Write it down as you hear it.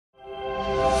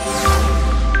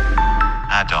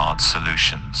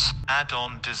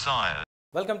Add-on desired.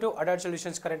 Welcome to Addod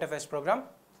Solutions Current Affairs program.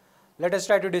 Let us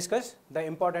try to discuss the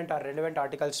important or relevant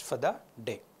articles for the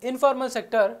day. Informal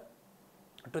sector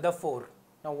to the fore.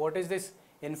 Now, what is this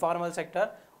informal sector?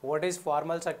 What is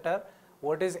formal sector?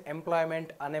 What is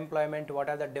employment, unemployment? What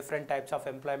are the different types of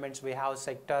employments we have,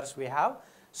 sectors we have?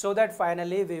 So that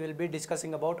finally we will be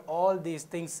discussing about all these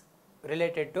things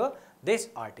related to this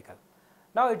article.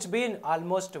 Now, it's been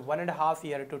almost 1.5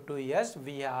 years to 2 years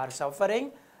we are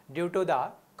suffering due to the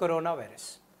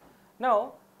coronavirus.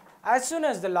 Now, as soon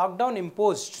as the lockdown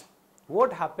imposed,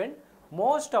 what happened?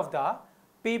 Most of the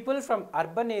people from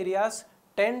urban areas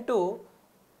tend to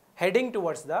heading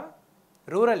towards the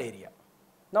rural area.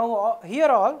 Now, here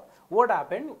all what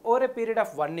happened over a period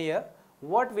of 1 year,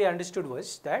 what we understood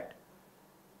was that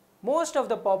most of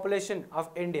the population of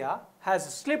India has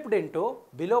slipped into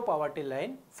below poverty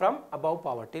line from above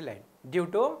poverty line due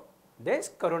to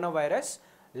this coronavirus,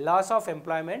 loss of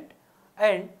employment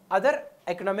and other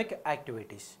economic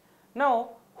activities. Now,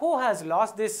 who has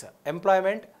lost this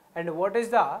employment and what is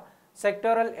the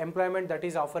sectoral employment that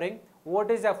is offering?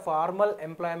 What is the formal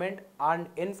employment and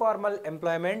informal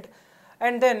employment,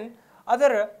 and then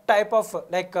other type of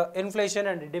like inflation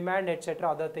and demand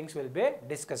etc. other things will be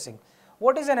discussing.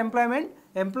 What is an employment?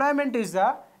 Employment is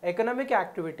the economic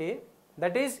activity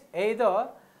that is either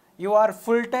you are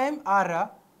full time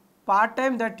or part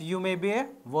time that you may be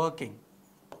working.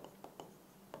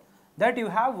 That you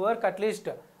have work at least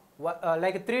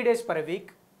like 3 days per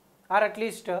week or at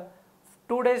least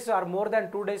 2 days or more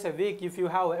than 2 days a week. If you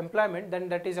have employment, then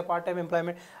that is a part time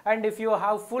employment, and if you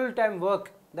have full time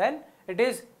work, then it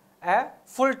is a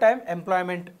full time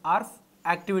employment or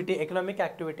activity, economic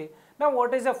activity. Now,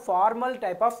 what is a formal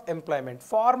type of employment?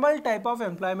 Formal type of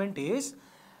employment is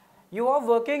you are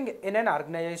working in an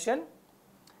organization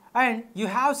and you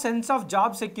have sense of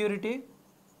job security,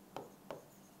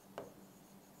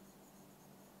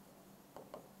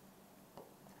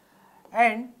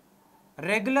 and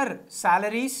regular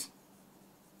salaries,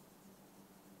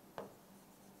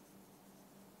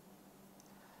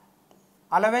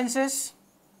 allowances,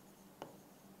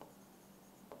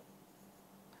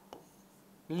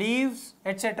 leaves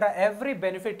etc. every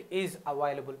benefit is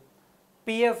available.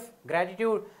 PF,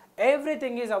 gratitude,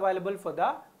 everything is available for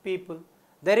the people.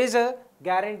 There is a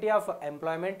guarantee of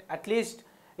employment. At least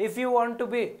if you want to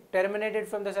be terminated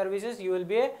from the services, you will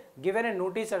be given a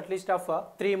notice at least of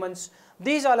 3 months.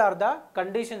 These all are the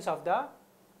conditions of the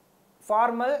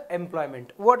formal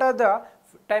employment. What are the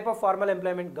type of formal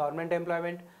employment? Government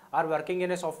employment, or working in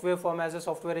a software firm as a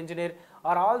software engineer,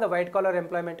 or all the white collar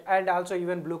employment, and also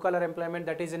even blue collar employment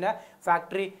that is in a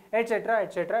factory etc.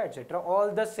 etc. etc.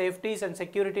 All the safeties and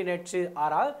security nets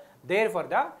are all there for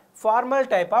the formal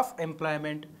type of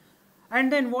employment. And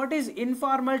then what is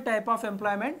informal type of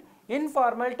employment?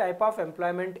 Informal type of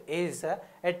employment is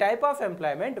a type of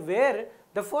employment where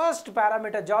the first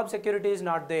parameter, job security, is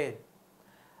not there.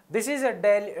 This is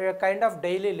a kind of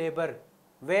daily labor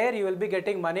where you will be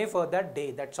getting money for that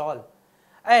day, that's all.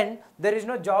 And there is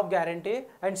no job guarantee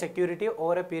and security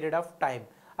over a period of time.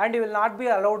 And you will not be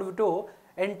allowed to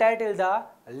entitle the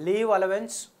leave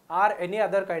allowance or any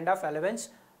other kind of allowance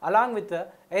along with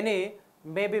any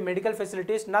maybe medical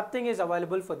facilities. Nothing is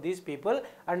available for these people,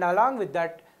 and along with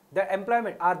that the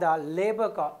employment or the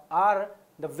labor or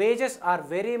the wages are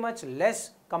very much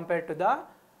less compared to the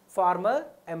formal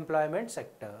employment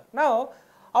sector. Now,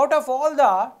 out of all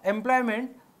the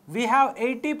employment, we have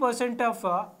 80%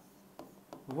 of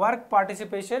work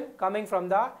participation coming from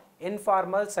the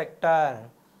informal sector.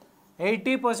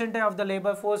 80% of the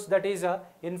labor force that is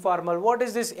informal. What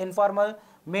is this informal?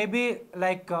 Maybe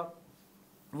like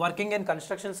working in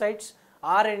construction sites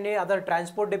or any other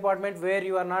transport department where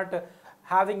you are not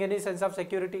having any sense of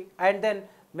security, and then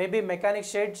maybe mechanic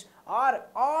sheds or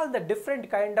all the different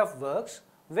kind of works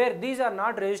where these are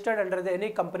not registered under the any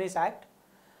Companies Act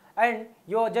and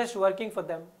you are just working for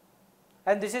them,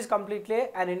 and this is completely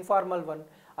an informal one.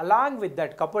 Along with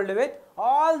that, coupled with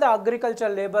all the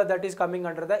agricultural labor that is coming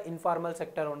under the informal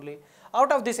sector only.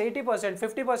 Out of this 80%,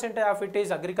 50% of it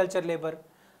is agriculture labor,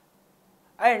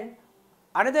 and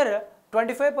another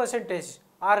 25%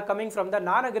 are coming from the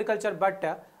non-agriculture, but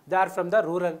they are from the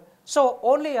rural. So,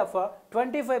 only of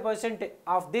 25%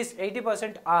 of this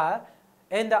 80% are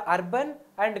in the urban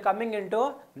and coming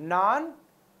into non-formal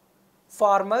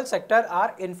sector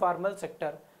or informal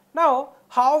sector. Now,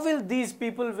 how will these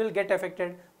people will get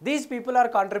affected? These people are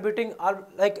contributing,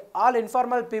 like all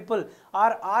informal people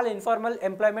or all informal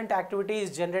employment activity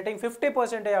is generating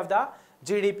 50% of the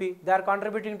GDP. They are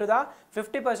contributing to the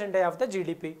 50% of the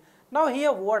GDP. Now,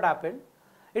 here what happened?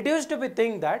 It used to be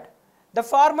think that the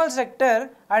formal sector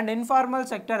and informal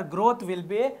sector growth will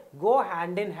be go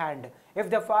hand in hand. If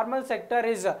the formal sector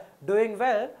is doing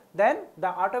well, then the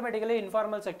automatically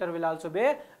informal sector will also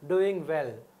be doing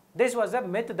well. This was a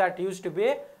myth that used to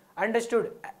be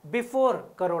understood before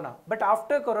Corona. But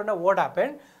after Corona, what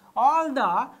happened? All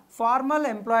the formal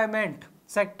employment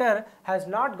sector has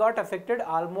not got affected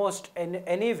almost in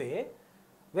any way,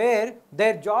 where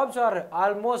their jobs are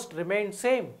almost remained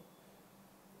same.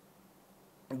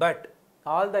 But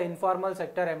all the informal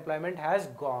sector employment has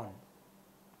gone.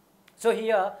 So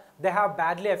here they have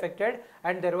badly affected,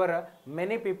 and there were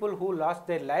many people who lost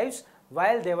their lives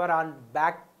while they were on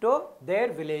back to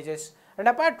their villages. And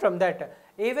apart from that,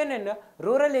 even in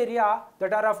rural area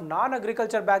that are of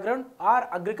non-agriculture background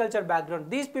or agriculture background,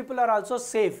 these people are also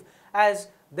safe, as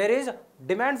there is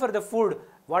demand for the food.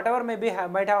 Whatever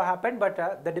might have happened,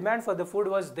 but the demand for the food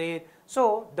was there.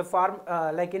 So the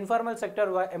like informal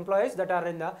sector employees that are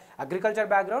in the agriculture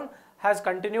background has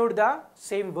continued the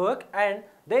same work, and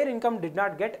their income did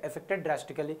not get affected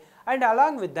drastically. And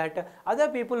along with that, other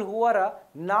people who are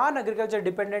non-agriculture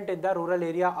dependent in the rural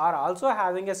area are also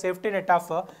having a safety net of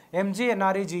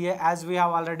MGNREGA, as we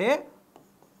have already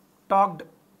talked.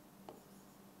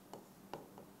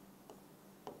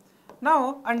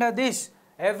 Now under this,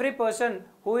 every person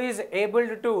who is able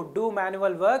to do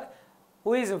manual work,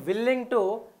 who is willing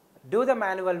to do the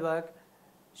manual work,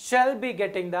 shall be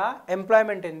getting the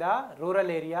employment in the rural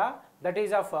area, that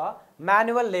is of a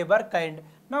manual labor kind.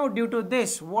 Now due to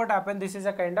this, what happened? This is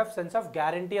a kind of sense of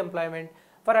guarantee employment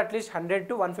for at least 100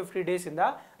 to 150 days in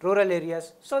the rural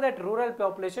areas, so that rural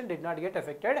population did not get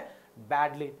affected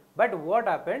badly. But what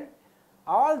happened?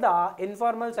 All the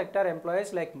informal sector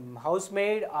employees like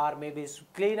housemaid or maybe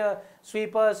cleaner,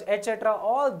 sweepers, etc.,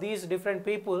 all these different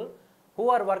people who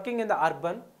are working in the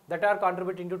urban, that are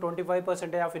contributing to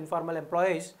 25% of informal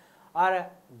employees, are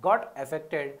got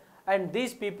affected, and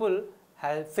these people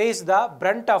have faced the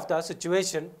brunt of the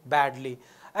situation badly.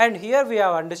 And here we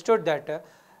have understood that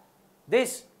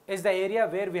this is the area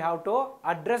where we have to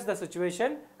address the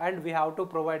situation, and we have to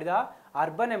provide the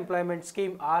urban employment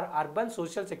scheme or urban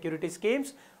social security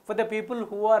schemes for the people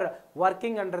who are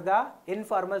working under the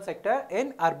informal sector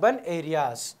in urban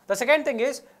areas. The second thing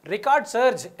is record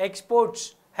surge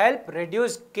exports help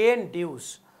reduce cane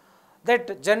dues.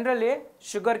 That generally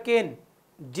sugarcane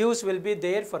dues will be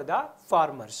there for the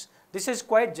farmers. This is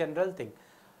quite general thing.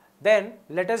 Then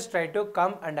let us try to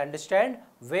come and understand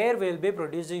where we will be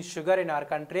producing sugar in our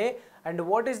country, and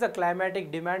what is the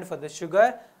climatic demand for the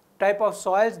sugar, type of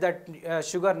soils that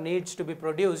sugar needs to be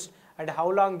produced, and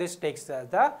how long this takes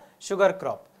the sugar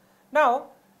crop. Now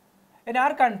in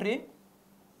our country,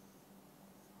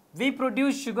 we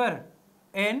produce sugar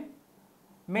in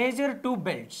major two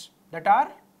belts, that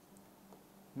are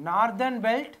northern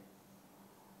belt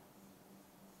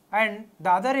and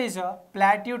the other is a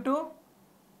plateau to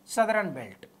southern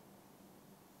belt.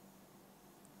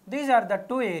 These are the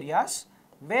two areas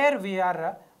where we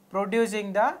are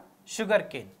producing the sugar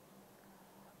cane.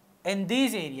 In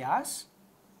these areas,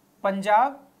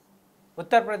 Punjab,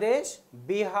 Uttar Pradesh,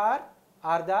 Bihar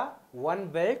are the one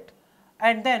belt,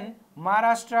 and then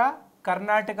Maharashtra,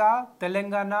 Karnataka,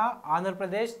 Telangana, Andhra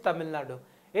Pradesh, Tamil Nadu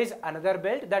is another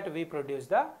belt that we produce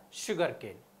the sugar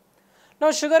cane.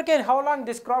 Now sugar cane, how long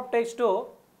this crop takes to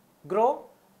grow?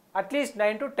 At least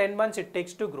 9 to 10 months it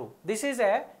takes to grow. This is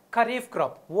a kharif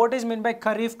crop. What is meant by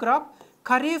kharif crop?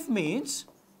 Kharif means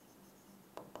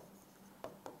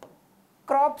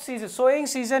crop season, sowing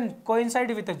season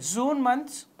coincide with the June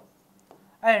months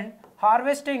and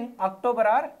harvesting October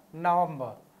or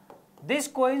November. This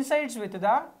coincides with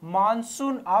the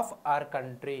monsoon of our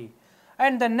country.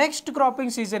 And the next cropping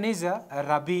season is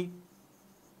Rabi.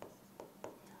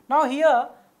 Now here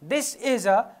this is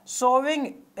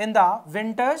sowing in the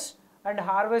winters and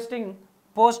harvesting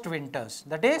post winters.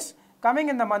 That is, coming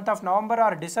in the month of November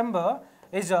or December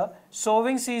is a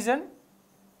sowing season,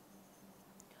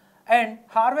 and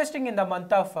harvesting in the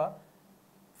month of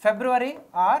February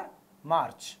or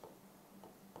March.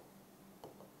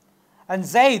 And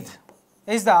Zaid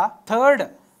is the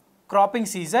third cropping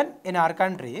season in our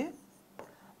country.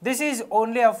 This is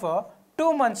only of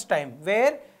 2 months time,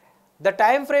 where the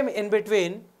time frame in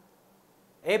between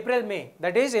April, May,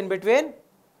 that is in between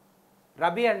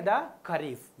Rabi and the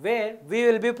Kharif, where we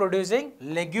will be producing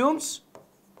legumes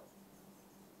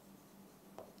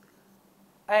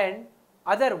and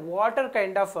other water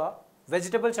kind of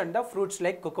vegetables and the fruits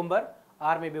like cucumber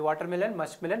or maybe watermelon,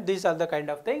 muskmelon. These are the kind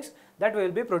of things that we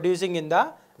will be producing in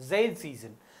the Zaid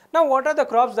season. Now what are the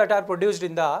crops that are produced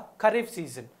in the Kharif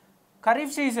season? Kharif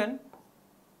season,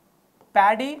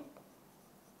 paddy,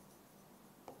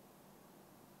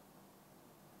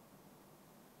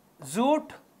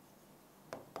 jute,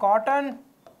 cotton,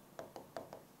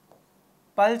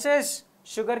 pulses,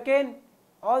 sugarcane,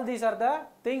 all these are the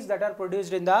things that are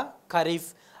produced in the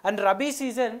Kharif. And Rabi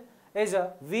season is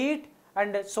wheat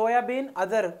and soya bean,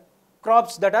 other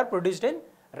crops that are produced in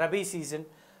Rabi season.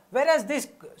 Whereas this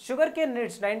sugarcane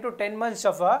needs 9 to 10 months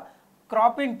of a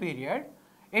cropping period.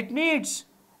 It needs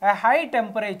a high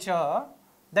temperature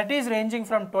that is ranging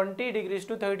from 20 degrees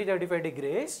to 30-35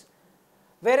 degrees.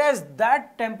 Whereas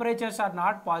that temperatures are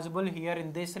not possible here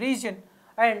in this region,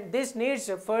 and this needs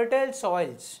fertile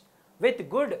soils with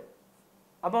good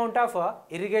amount of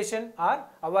irrigation or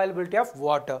availability of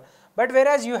water. But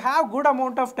whereas you have good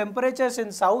amount of temperatures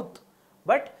in south,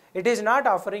 but it is not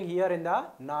offering here in the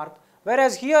north.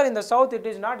 Whereas here in the south it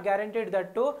is not guaranteed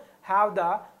that to have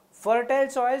the fertile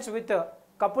soils with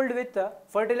coupled with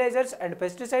fertilizers and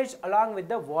pesticides along with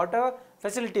the water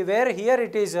facility, where here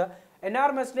it is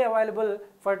enormously available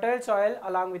fertile soil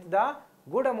along with the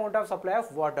good amount of supply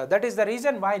of water. That is the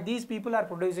reason why these people are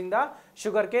producing the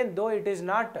sugarcane, though it is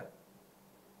not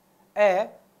a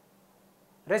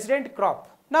resident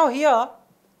crop. Now here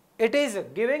it is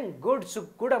giving good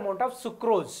amount of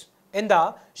sucrose in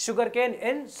the sugarcane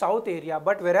in south area,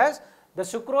 but whereas the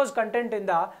sucrose content in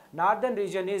the northern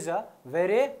region is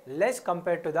very less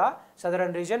compared to the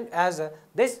southern region, as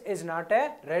this is not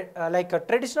a like a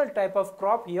traditional type of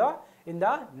crop here in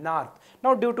the north.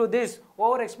 Now due to this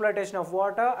over exploitation of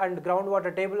water and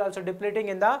groundwater table also depleting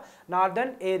in the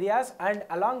northern areas, and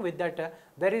along with that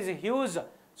there is a huge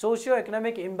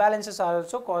socio-economic imbalances are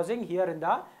also causing here in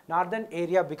the northern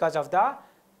area because of the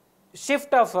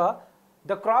shift of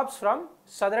the crops from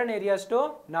southern areas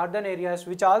to northern areas,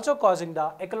 which are also causing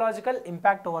the ecological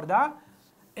impact over the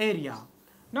area.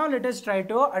 Now let us try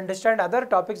to understand other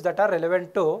topics that are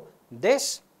relevant to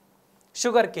this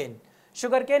sugarcane.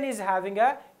 Sugarcane is having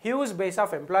a huge base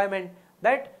of employment,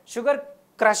 that sugar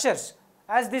crushers,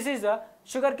 as this is a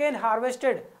sugarcane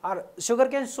harvested or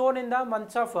sugarcane sown in the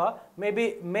months of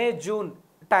maybe May, June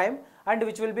time, and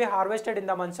which will be harvested in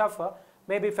the months of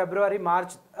maybe February,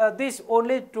 March, this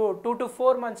only 2 to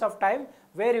 4 months of time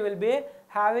where you will be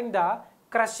having the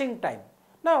crushing time.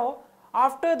 Now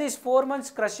after this 4 months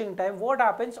crushing time, what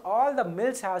happens, all the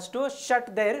mills has to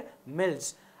shut their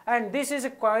mills, and this is a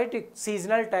quite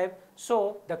seasonal type,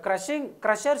 so the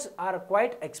crushers are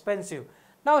quite expensive.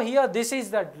 Now here this is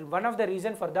the one of the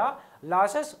reason for the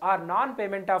losses or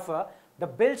non-payment of the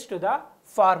bills to the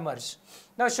farmers.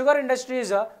 Now sugar industry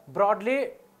is broadly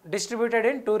distributed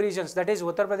in two regions, that is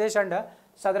Uttar Pradesh and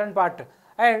southern part,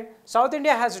 and South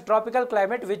India has a tropical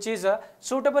climate which is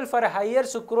suitable for a higher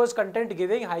sucrose content,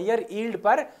 giving higher yield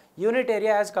per unit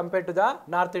area as compared to the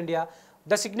North India.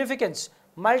 The significance,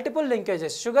 multiple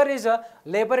linkages. Sugar is a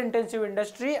labor intensive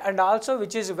industry and also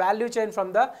which is value chain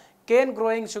from the cane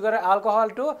growing sugar alcohol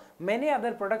to many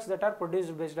other products that are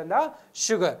produced based on the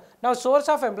sugar. Now source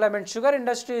of employment, sugar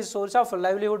industry is source of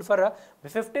livelihood for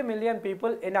 50 million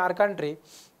people in our country,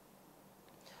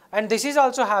 and this is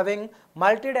also having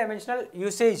multi-dimensional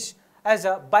usage as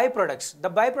byproducts. The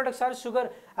byproducts are sugar,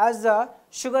 as the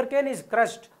sugarcane is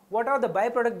crushed. What are the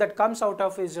byproduct that comes out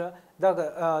of is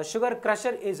the sugar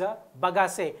crusher is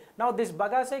bagasse. Now this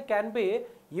bagasse can be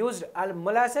used,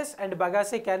 molasses and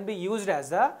bagasse can be used as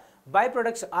the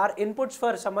byproducts or inputs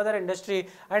for some other industry,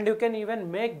 and you can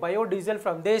even make biodiesel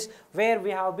from this, where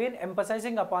we have been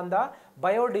emphasizing upon the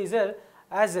biodiesel,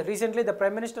 as recently the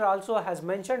Prime Minister also has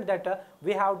mentioned that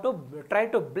we have to try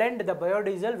to blend the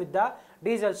biodiesel with the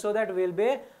diesel, so that we will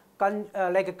be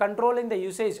like controlling the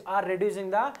usage or reducing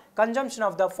the consumption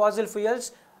of the fossil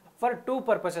fuels for two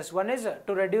purposes. One is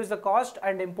to reduce the cost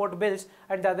and import bills,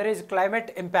 and the other is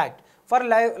climate impact. For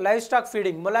livestock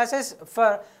feeding, molasses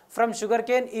from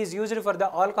sugarcane is used for the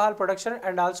alcohol production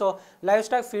and also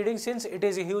livestock feeding, since it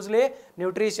is hugely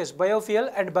nutritious.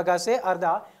 Biofuel and bagasse are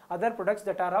the other products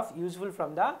that are of useful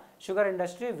from the sugar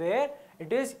industry, where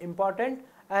it is important,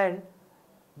 and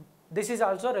this is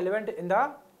also relevant in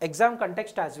the exam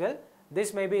context as well.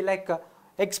 This may be like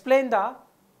explain the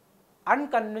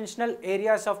unconventional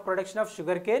areas of production of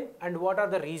sugarcane and what are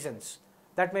the reasons.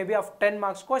 That may be of 10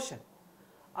 marks question,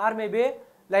 or maybe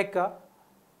like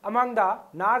among the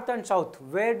north and south,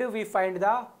 where do we find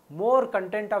the more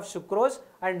content of sucrose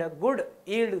and good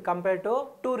yield compared to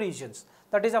two regions.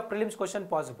 That is a prelims question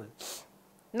possible.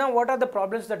 Now what are the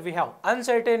problems that we have?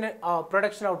 Uncertain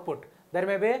production output. There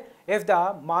may be, if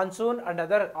the monsoon and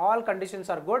other all conditions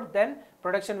are good, then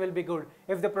production will be good.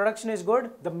 If the production is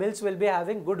good, the mills will be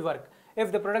having good work.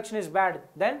 If the production is bad,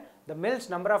 then the mills,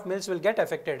 number of mills will get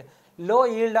affected. Low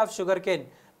yield of sugarcane.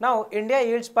 Now, India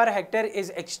yields per hectare is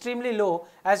extremely low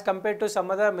as compared to some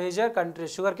other major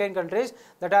countries, sugarcane countries,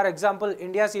 that are example,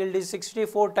 India's yield is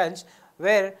 64 tons,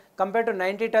 where compared to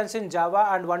 90 tons in Java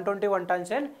and 121 tons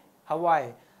in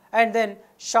Hawaii. And then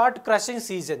short crushing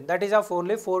season, that is of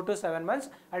only 4 to 7 months,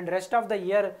 and rest of the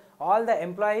year all the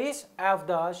employees of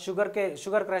the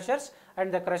sugar crushers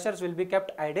and the crushers will be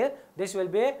kept idle. This will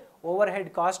be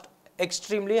overhead cost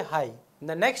extremely high.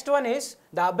 The next one is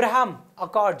the Abraham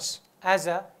Accords as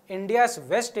India's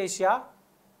West Asia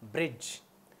bridge.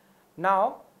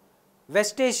 Now,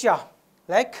 West Asia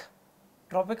like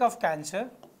Tropic of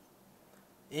Cancer,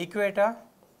 Equator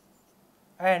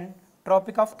and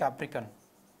Tropic of Capricorn.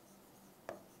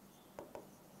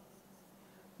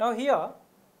 Now, here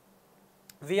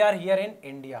we are here in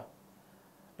India.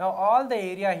 Now, all the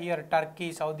area here,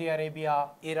 Turkey, Saudi Arabia,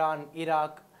 Iran,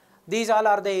 Iraq, these all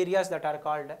are the areas that are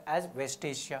called as West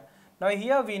Asia. Now,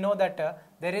 here we know that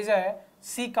there is a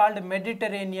sea called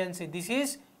Mediterranean Sea. This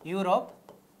is Europe,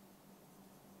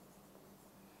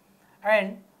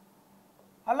 and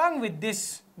along with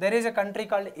this there is a country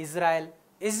called Israel.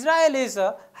 Israel is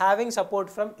having support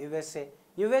from USA.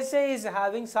 USA is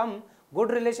having some good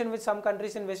relation with some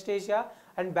countries in West Asia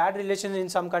and bad relations in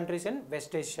some countries in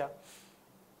West Asia.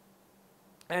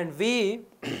 And we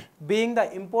being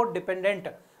the import dependent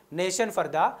nation for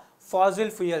the fossil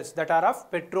fuels that are of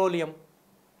petroleum,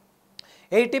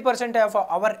 80% of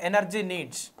our energy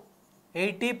needs,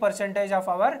 80% of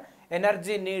our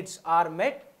energy needs are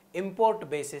met import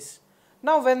basis.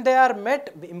 Now, when they are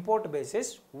met import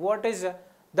basis, what is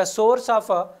the source of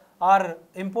our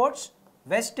imports?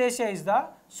 West Asia is the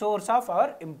source of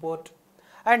our import.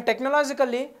 And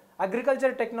technologically,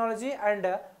 agriculture technology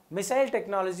and missile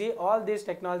technology, all these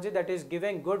technology that is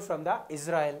giving good from the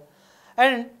Israel.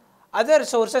 And other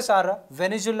sources are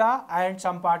Venezuela and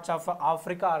some parts of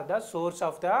Africa are the source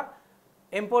of the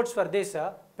imports for this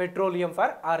petroleum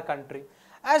for our country.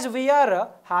 As we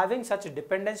are having such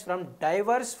dependence from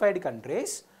diversified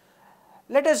countries,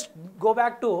 let us go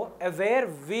back to where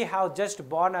we have just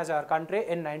born as our country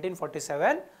in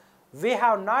 1947. We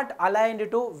have not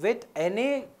aligned to with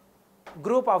any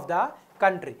group of the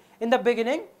country. In the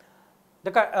beginning,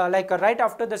 right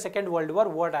after the Second World War,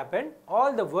 what happened?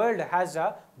 All the world has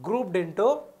grouped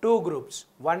into two groups.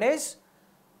 One is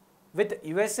with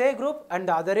USA group and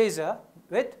the other is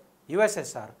with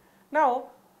USSR. Now,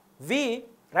 we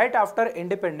right after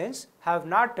independence have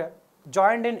not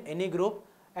joined in any group,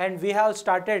 and we have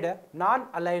started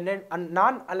non-alignment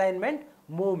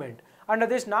movement. Under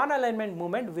this non-alignment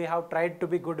movement, we have tried to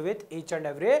be good with each and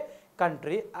every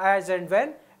country as and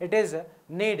when it is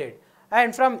needed.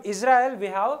 And from Israel, we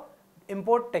have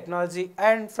import technology,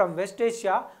 and from West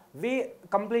Asia, we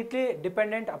completely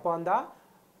dependent upon the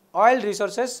oil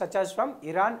resources such as from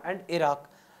Iran and Iraq.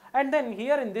 And then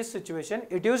here in this situation,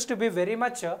 it used to be very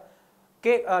much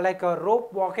like a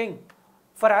rope walking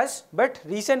for us, but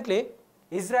recently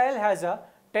Israel has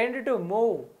tended to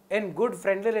move in good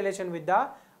friendly relation with the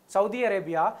Saudi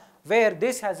Arabia, where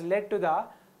this has led to the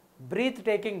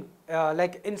breathtaking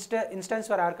instance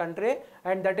for our country,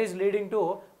 and that is leading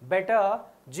to better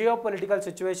geopolitical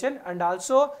situation and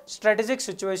also strategic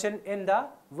situation in the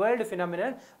world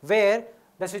phenomenon, where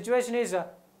the situation is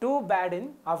too bad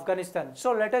in Afghanistan.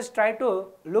 So let us try to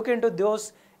look into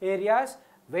those areas,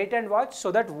 wait and watch,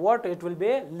 so that what it will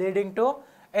be leading to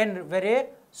in very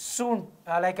soon,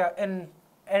 in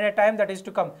a time that is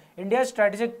to come. India's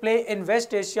strategic play in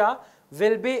West Asia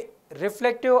will be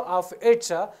reflective of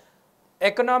its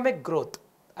economic growth,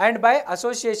 and by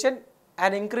association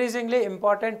an increasingly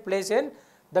important place in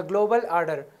the global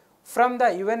order. From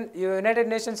the United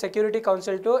Nations Security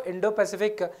Council to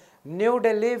Indo-Pacific, New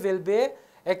Delhi will be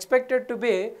expected to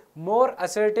be more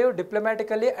assertive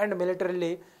diplomatically and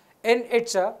militarily in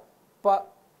its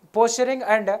posturing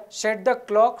and shed the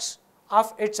cloaks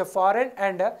of its foreign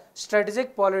and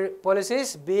strategic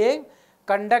policies being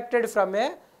conducted from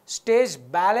a stage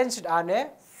balanced on a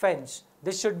fence.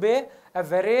 This should be a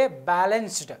very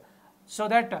balanced, so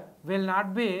that we will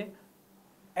not be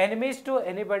enemies to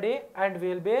anybody and we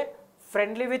will be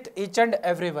friendly with each and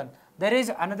everyone. There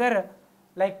is another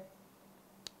like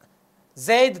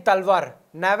Zaid Talwar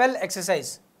naval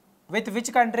exercise with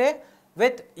which country?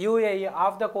 With UAE,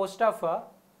 off the coast of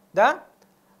the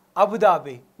Abu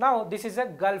Dhabi. Now, this is a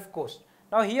Gulf coast.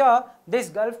 Now, here this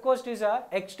Gulf coast is a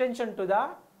extension to the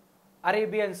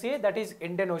Arabian Sea, that is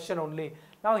Indian Ocean only.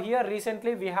 Now, here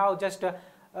recently we have just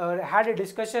had a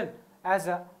discussion as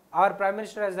our Prime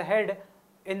Minister as the head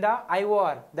in the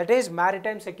IOR, that is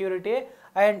Maritime Security,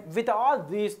 and with all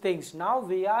these things now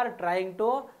we are trying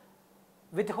to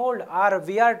withhold or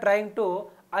we are trying to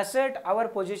assert our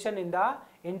position in the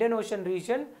Indian Ocean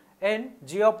region in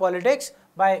geopolitics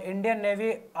by Indian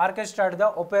Navy orchestrated the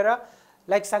opera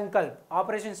like Sankalp.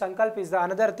 Operation Sankalp is the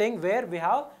another thing where we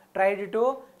have tried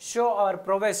to show our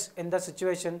prowess in the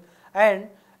situation, and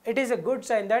it is a good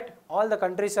sign that all the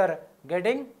countries are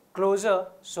getting closer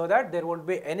so that there won't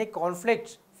be any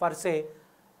conflicts per se.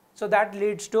 So that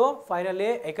leads to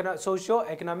finally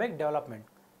socio-economic development.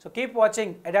 So keep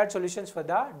watching Addod Solutions for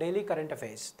the daily current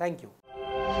affairs. Thank you.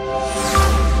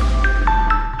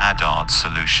 Addod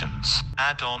Solutions.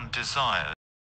 Add-on desires.